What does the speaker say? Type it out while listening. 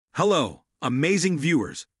Hello, amazing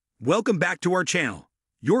viewers. Welcome back to our channel,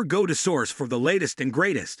 your go-to source for the latest and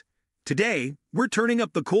greatest. Today, we're turning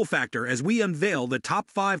up the cool factor as we unveil the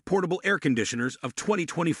top 5 portable air conditioners of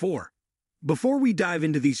 2024. Before we dive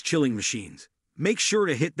into these chilling machines, make sure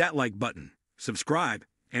to hit that like button, subscribe,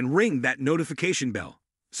 and ring that notification bell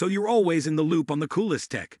so you're always in the loop on the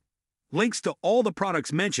coolest tech. Links to all the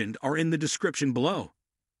products mentioned are in the description below.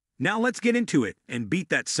 Now let's get into it and beat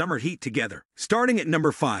that summer heat together. Starting at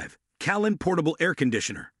number 5, Callen Portable Air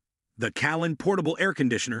Conditioner. The Callen Portable Air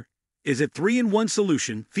Conditioner is a 3-in-1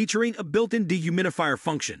 solution featuring a built-in dehumidifier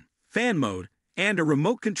function, fan mode, and a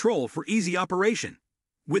remote control for easy operation.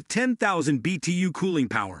 With 10,000 BTU cooling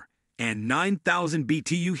power and 9,000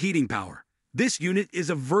 BTU heating power, this unit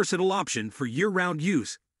is a versatile option for year-round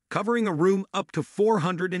use, covering a room up to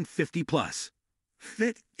 450 plus.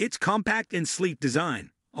 Its compact and sleek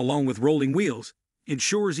design, along with rolling wheels,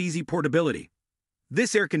 ensures easy portability.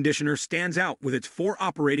 This air conditioner stands out with its 4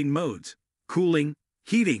 operating modes: cooling,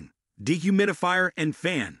 heating, dehumidifier, and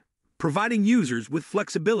fan, providing users with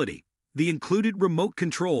flexibility. The included remote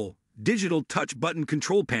control, digital touch button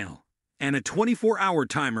control panel, and a 24-hour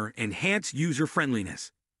timer enhance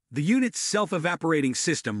user-friendliness. The unit's self-evaporating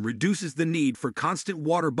system reduces the need for constant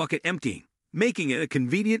water bucket emptying, making it a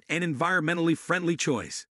convenient and environmentally friendly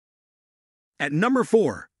choice. At number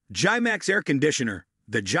 4, Jimax Air Conditioner.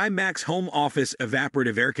 The Jimax Home Office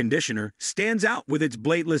Evaporative Air Conditioner stands out with its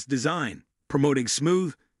bladeless design, promoting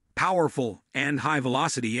smooth, powerful, and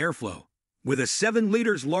high-velocity airflow. With a 7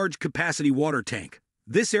 liters large-capacity water tank,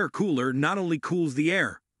 this air cooler not only cools the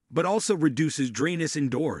air, but also reduces dryness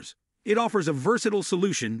indoors. It offers a versatile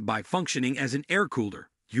solution by functioning as an air cooler,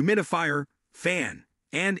 humidifier, fan,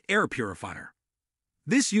 and air purifier.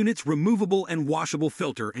 This unit's removable and washable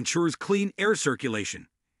filter ensures clean air circulation,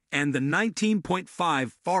 and the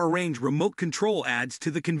 19.5 far-range remote control adds to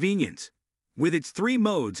the convenience. With its 3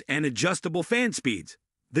 modes and adjustable fan speeds,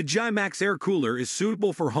 the Jimax air cooler is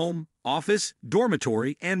suitable for home, office,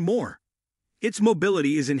 dormitory, and more. Its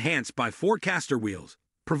mobility is enhanced by 4 caster wheels,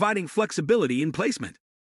 providing flexibility in placement.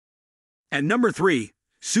 At number 3,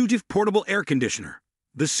 Sujif Portable Air Conditioner.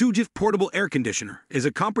 The Sujif Portable Air Conditioner is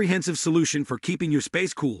a comprehensive solution for keeping your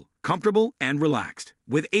space cool, comfortable, and relaxed.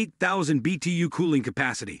 With 8,000 BTU cooling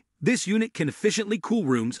capacity, this unit can efficiently cool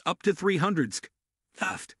rooms up to 300 Sk.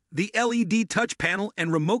 The LED touch panel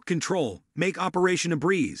and remote control make operation a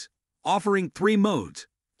breeze, offering 3 modes,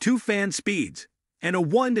 2 fan speeds, and a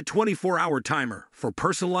 1 to 24-hour timer for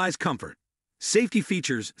personalized comfort. Safety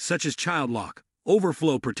features such as child lock,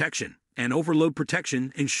 overflow protection, and overload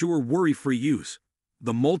protection ensure worry-free use.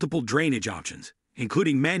 The multiple drainage options,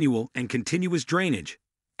 including manual and continuous drainage,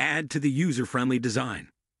 add to the user-friendly design.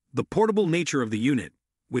 The portable nature of the unit,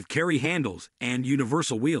 with carry handles and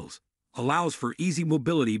universal wheels, allows for easy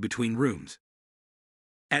mobility between rooms.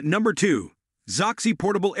 At number 2, Zoxy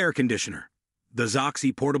Portable Air Conditioner. The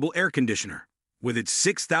Zoxy Portable Air Conditioner, with its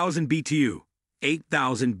 6,000 BTU,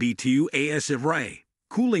 8,000 BTU AS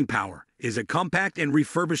cooling power, is a compact and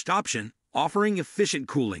refurbished option offering efficient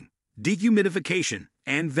cooling, dehumidification,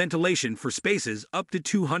 and ventilation for spaces up to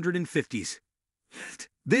 250 Sk.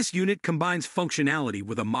 This unit combines functionality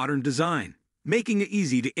with a modern design, making it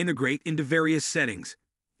easy to integrate into various settings.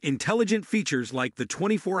 Intelligent features like the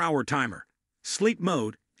 24-hour timer, sleep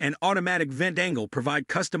mode, and automatic vent angle provide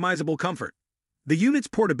customizable comfort. The unit's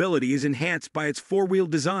portability is enhanced by its 4-wheel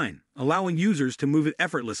design, allowing users to move it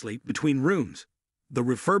effortlessly between rooms. The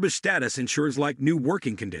refurbished status ensures like-new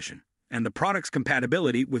working condition, and the product's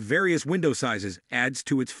compatibility with various window sizes adds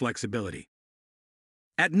to its flexibility.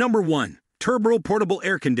 At number 1, Turbro Portable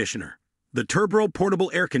Air Conditioner. The Turbro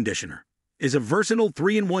Portable Air Conditioner is a versatile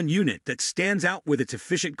 3-in-1 unit that stands out with its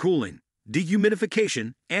efficient cooling,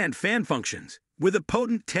 dehumidification, and fan functions. With a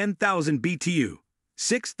potent 10,000 BTU,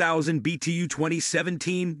 6,000 BTU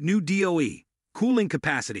 2017 new DOE cooling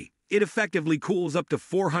capacity, it effectively cools up to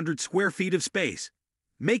 400 square feet of space,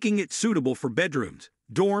 making it suitable for bedrooms,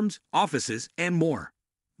 dorms, offices, and more.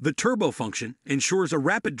 The turbo function ensures a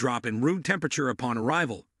rapid drop in room temperature upon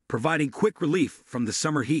arrival, providing quick relief from the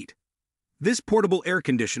summer heat. This portable air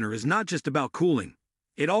conditioner is not just about cooling.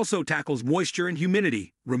 It also tackles moisture and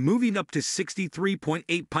humidity, removing up to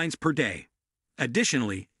 63.8 pints per day.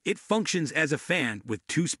 Additionally, it functions as a fan with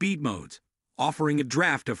 2 speed modes, offering a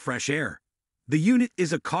draft of fresh air. The unit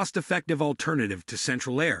is a cost-effective alternative to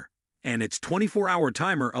central air, and its 24-hour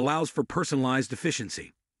timer allows for personalized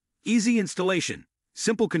efficiency. Easy installation,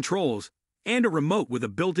 simple controls, and a remote with a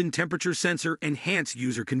built-in temperature sensor enhance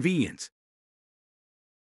user convenience.